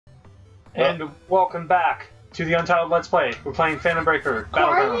And welcome back to the Untitled Let's Play. We're playing Phantom Breaker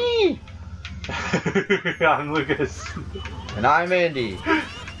Battleground. I'm Lucas. And I'm Andy.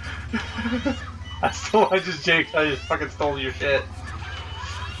 I just fucking stole your shit.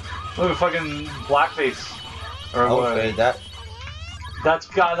 Look at fucking blackface. Or okay, what? That's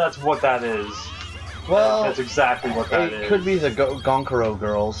what that is. Well, that's exactly what that is. It could be the Gonkuro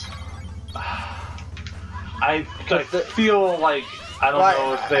girls. I feel like I don't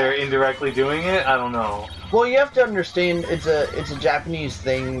know if they're indirectly doing it. I don't know. Well, you have to understand it's a Japanese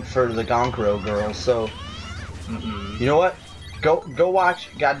thing for the Gonkuro girls. So you know what? Go watch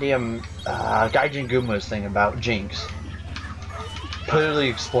goddamn Gaijin Guma's thing about Jinx. Clearly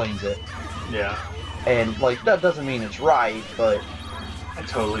explains it. Yeah. And like that doesn't mean it's right, but I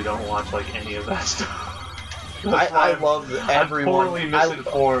totally don't watch like any of that stuff. I love everyone. I'm totally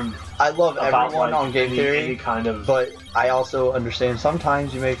misinformed. I love everyone on Game Theory, any kind of... but I also understand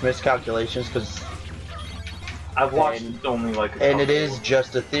sometimes you make miscalculations because I've watched only like a couple. And it is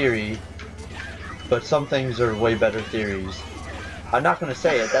just a theory, but some things are way better theories. I'm not gonna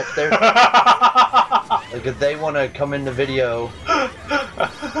say it. That's their. Like if they want to come in the video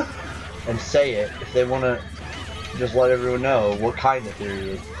and say it, if they want to just let everyone know what kind of theory it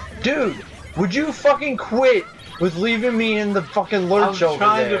is. Dude, would you fucking quit with leaving me in the fucking lurch over there?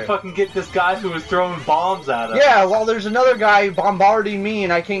 I'm trying to fucking get this guy who was throwing bombs at us. Yeah, well there's another guy bombarding me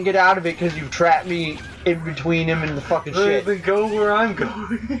and I can't get out of it because you've trapped me in between him and the fucking shit. Then go where I'm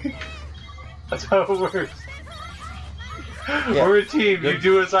going. That's how it works. Yeah. We're a team, you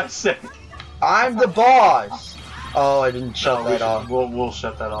do as I say. I'm the boss! Oh, I didn't shut that off. We'll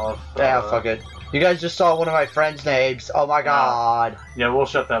shut that off. Yeah, fuck it. You guys just saw one of my friends' names. Oh my god. Yeah, we'll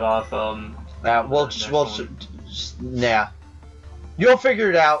shut that off. Yeah. You'll figure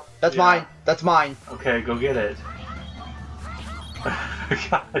it out. That's mine. That's mine. Okay, go get it.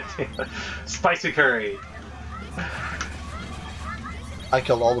 God damn it. Spicy curry. I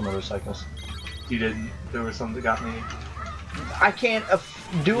killed all the motorcycles. You didn't. There was some that got me. I can't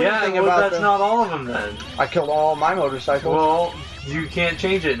do anything about that's them. Not all of them then. I killed all my motorcycles. Well, you can't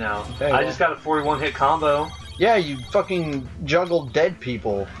change it now. Okay, I just got a 41 hit combo. Yeah, you fucking juggle dead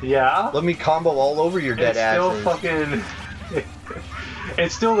people. Yeah? Let me combo all over your dead asses. It's still fucking...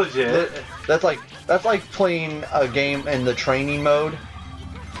 It's still legit. That's like playing a game in the training mode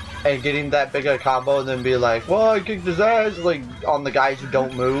and getting that big a combo and then be like, well, I kicked his ass, like, on the guys who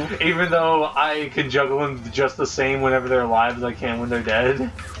don't move. Even though I can juggle them just the same whenever they're alive as I can when they're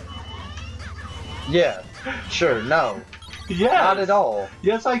dead. Yeah, sure, no. Yeah. Not at all.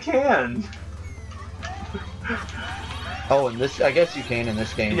 Yes, I can. Oh, and this, I guess you can in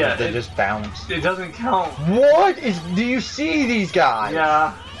this game, but they just bounce. It doesn't count. What is, do you see these guys?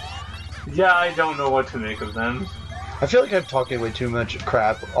 Yeah. Yeah, I don't know what to make of them. I feel like I'm talking way too much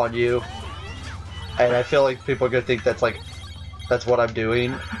crap on you, and I feel like people are gonna think that's what I'm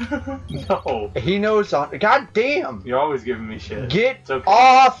doing. No. He knows on. God damn. You're always giving me shit. Get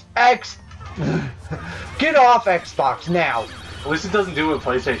off Get off Xbox now. At least it doesn't do what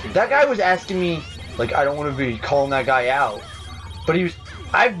PlayStation. That guy was asking me, like, I don't want to be calling that guy out, but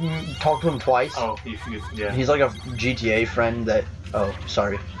I've talked to him twice. Oh, yeah. He's like a GTA friend that. Oh,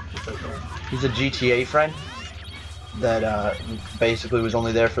 sorry. Okay. He's a GTA friend that basically was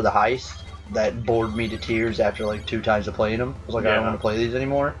only there for the heist. That bored me to tears after like 2 times of playing them. I was like, I don't want to play these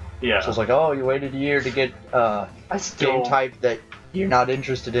anymore. Yeah. So it's like, oh, you waited a year to get game type that you're not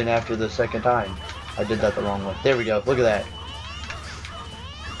interested in after the second time. I did that the wrong way. There we go. Look at that.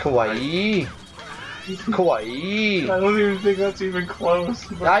 Kawaii. Kawaii. I don't even think that's even close.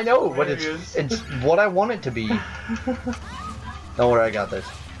 I know, but it's what I want it to be. Don't worry, I got this.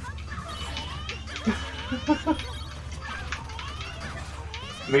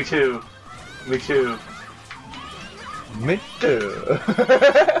 Me too. Me too. Me too.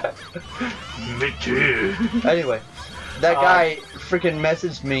 Me too. Anyway, that guy freaking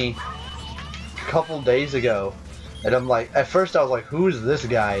messaged me a couple days ago, and I'm like, at first I was like, who is this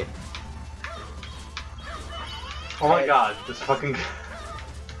guy? Oh my god, this fucking...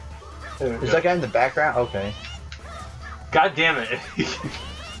 Is that guy in the background? Okay. God damn it.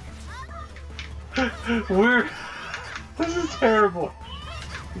 This is terrible.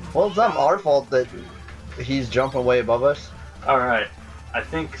 Well, it's not our fault that he's jumping way above us. Alright. I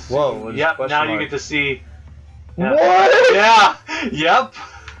think... Whoa. Yep, now you get to see... Yeah. What? Yeah. Yep.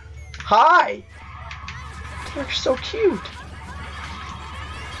 Hi. They're so cute.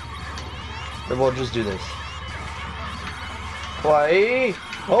 Then we'll just do this. Kawaii.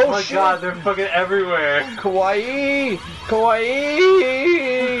 Oh my shit. god, they're fucking everywhere. Kawaii.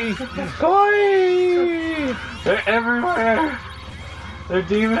 Kawaii. Kawaii. They're everywhere. They're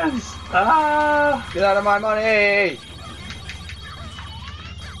demons! Ah! Get out of my money!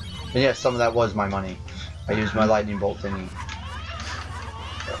 And yes, some of that was my money. I used my lightning bolt thingy.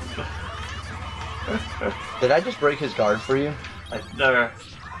 Did I just break his guard for you?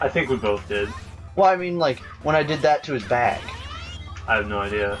 I think we both did. Well, I mean, like, when I did that to his back. I have no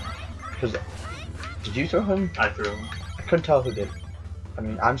idea. Cause, did you throw him? I threw him. I couldn't tell who did. I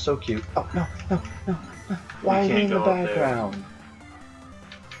mean, I'm so cute. Oh, no. Why are you in the background?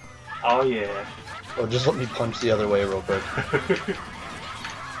 Oh, yeah. Oh, just let me punch the other way real quick.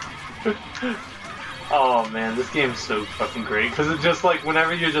 Oh man, this game's so fucking great because it's just like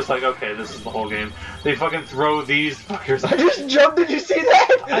whenever you're just like, okay, this is the whole game. They fucking throw these fuckers. I just jumped. Did you see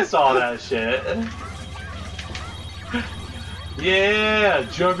that? I saw that shit. Yeah,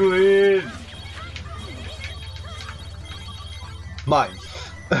 juggling. Mine.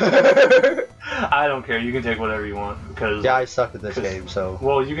 I don't care. You can take whatever you want because. Yeah, I suck at this game, so.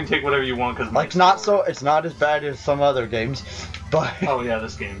 Well, you can take whatever you want because. Like, it's not as bad as some other games, but. Oh yeah,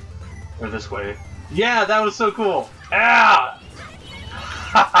 this game, or this way. Yeah, that was so cool. Ah!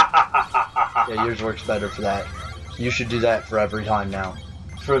 Yeah, yours works better for that. You should do that for every time now.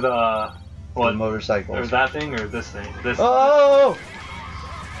 For the what? For the motorcycles. Or that thing, or this thing? This. Oh!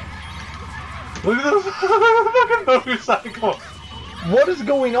 Look at those fucking motorcycles. What is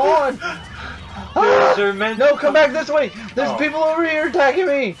going on? No, come back this way. There's people over here attacking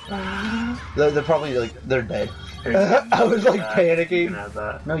me. They're probably like they're dead. I was like panicking. You can have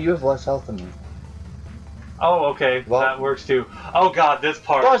that. No, you have less health than me. Oh, okay. Well, that works too. Oh god, this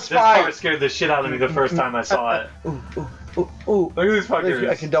part scared the shit out of me the first time I saw it. Ooh. Look at these fuckers.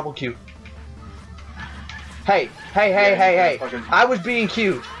 I can double Q. Hey. I was being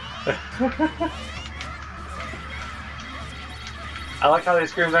cute. I like how they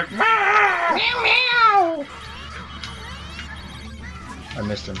scream like meow, meow. I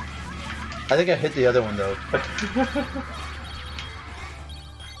missed him. I think I hit the other one though.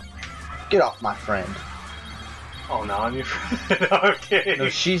 Get off my friend. Oh no, I'm your friend. Okay. No,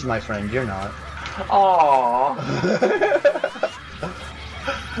 she's my friend. You're not. Aww.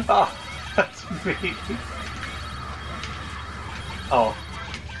 Oh, that's me. Oh.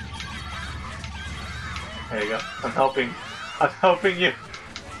 There you go. I'm helping you.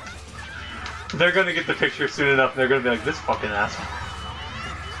 They're gonna get the picture soon enough and they're gonna be like, this fucking asshole.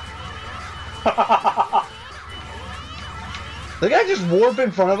 The guy just warp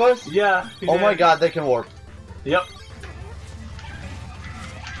in front of us? Yeah. Oh my god, they can warp. Yep.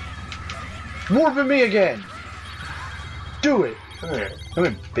 Warp at me again! Do it! Come here. Come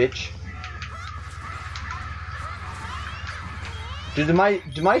here, bitch. Dude, do my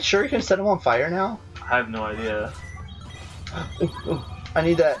shuriken set him on fire now? I have no idea. Ooh, I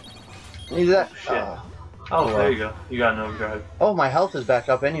need that. Shit. Oh, there you go. You got an overdrive. Oh, my health is back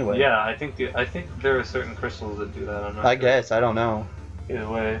up anyway. Yeah, I think there are certain crystals that do that. I'm not I sure. guess, I don't know. Either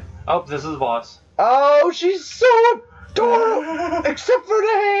way. Oh, this is the boss. Oh, she's so adorable! Except for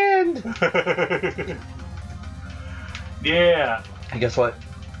the hand! Yeah. And guess what?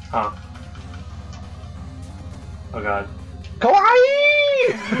 Huh. Oh god.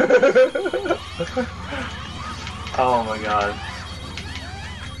 Kawaii! Oh my god.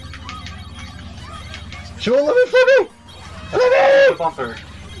 She won't let me flip me! Flip me! The bumper.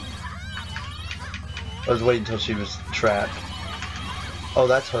 I was waiting until she was trapped. Oh,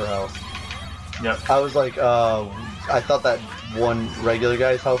 that's her health. Yep. I was like, I thought that one regular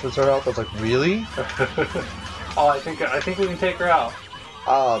guy's health was her health. I was like, really? Oh, I think we can take her out.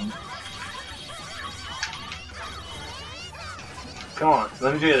 Come on,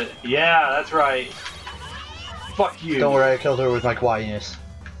 let me do it. Yeah, that's right. Fuck you. Don't worry, I killed her with my kawaiiness.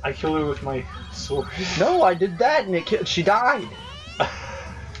 I killed her with my sword. No, I did that and she died.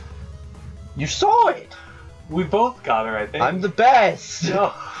 You saw it. We both got her, I think. I'm the best.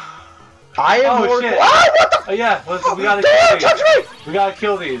 No. I am more. Shit. Ah, what the? Oh yeah, we gotta kill these. We gotta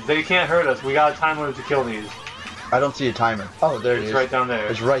kill these. They can't hurt us. We got a time limit to kill these. I don't see a timer. Oh, there it is. It's right down there.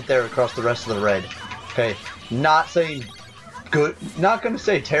 It's right there across the rest of the red. Okay, not saying good. Not gonna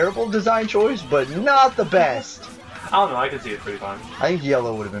say terrible design choice, but not the best. I don't know. I can see it pretty fine. I think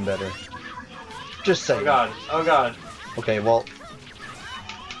yellow would have been better. Just saying. Oh god. Oh god. Okay, well,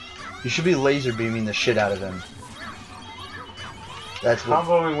 you should be laser beaming the shit out of them. That's what.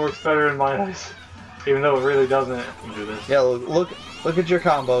 Comboing works better in my eyes, even though it really doesn't. Let me do this. Yeah, look at your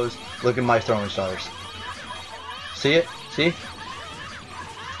combos. Look at my throwing stars. See it? See?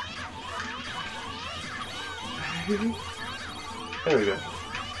 There we go.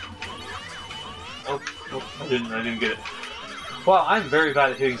 Oh, I didn't get it. Wow, I'm very bad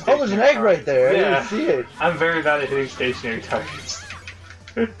at hitting stationary Oh, there's an egg right there. Yeah. I didn't see it. I'm very bad at hitting stationary targets.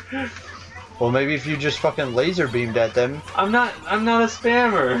 Well, maybe if you just fucking laser beamed at them. I'm not a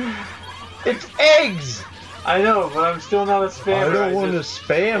spammer. It's eggs! I know, but I'm still not a spammer. I don't want to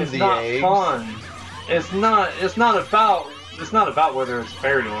spam the eggs. It's not fun. It's not about whether it's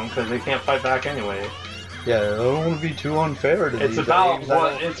fair to them, because they can't fight back anyway. Yeah, I don't want to be too unfair to these eggs.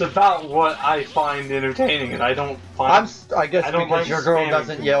 It's about what I find entertaining, and I don't find. I guess because like your girl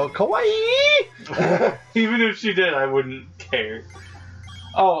doesn't yell kawaii. Even if she did, I wouldn't care.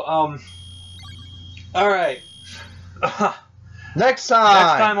 Oh, all right. Next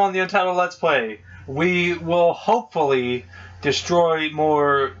time on the Untitled Let's Play, we will hopefully destroy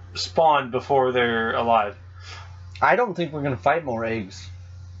more spawn before they're alive. I don't think we're gonna fight more eggs.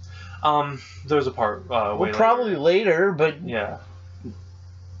 There's a part way probably later, but yeah.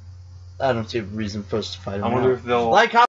 I don't see a reason for us to fight them. I wonder if they'll like how.